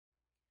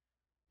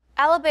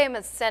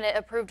Alabama's Senate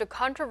approved a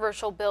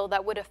controversial bill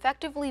that would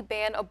effectively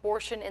ban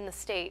abortion in the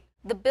state.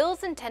 The bill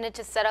is intended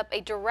to set up a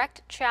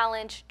direct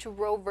challenge to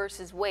Roe v.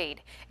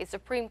 Wade, a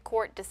Supreme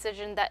Court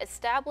decision that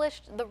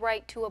established the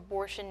right to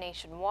abortion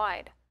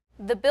nationwide.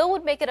 The bill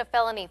would make it a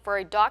felony for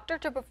a doctor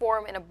to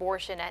perform an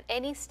abortion at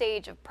any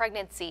stage of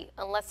pregnancy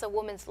unless a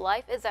woman's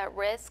life is at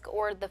risk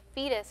or the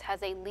fetus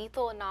has a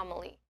lethal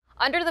anomaly.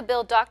 Under the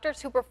bill, doctors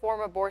who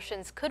perform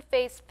abortions could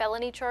face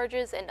felony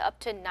charges and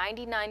up to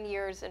 99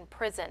 years in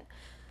prison.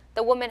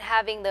 The woman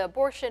having the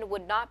abortion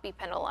would not be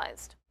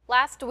penalized.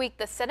 Last week,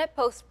 the Senate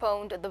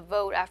postponed the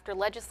vote after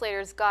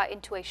legislators got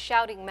into a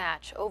shouting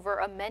match over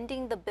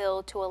amending the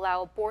bill to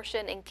allow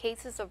abortion in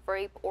cases of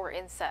rape or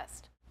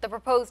incest. The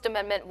proposed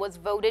amendment was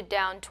voted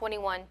down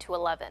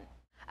 21-11.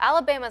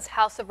 Alabama's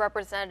House of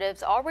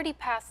Representatives already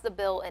passed the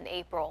bill in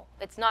April.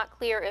 It's not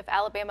clear if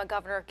Alabama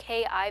Governor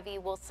Ivey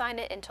will sign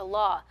it into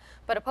law,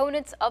 but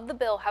opponents of the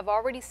bill have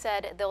already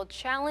said they'll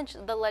challenge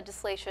the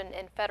legislation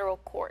in federal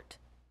court.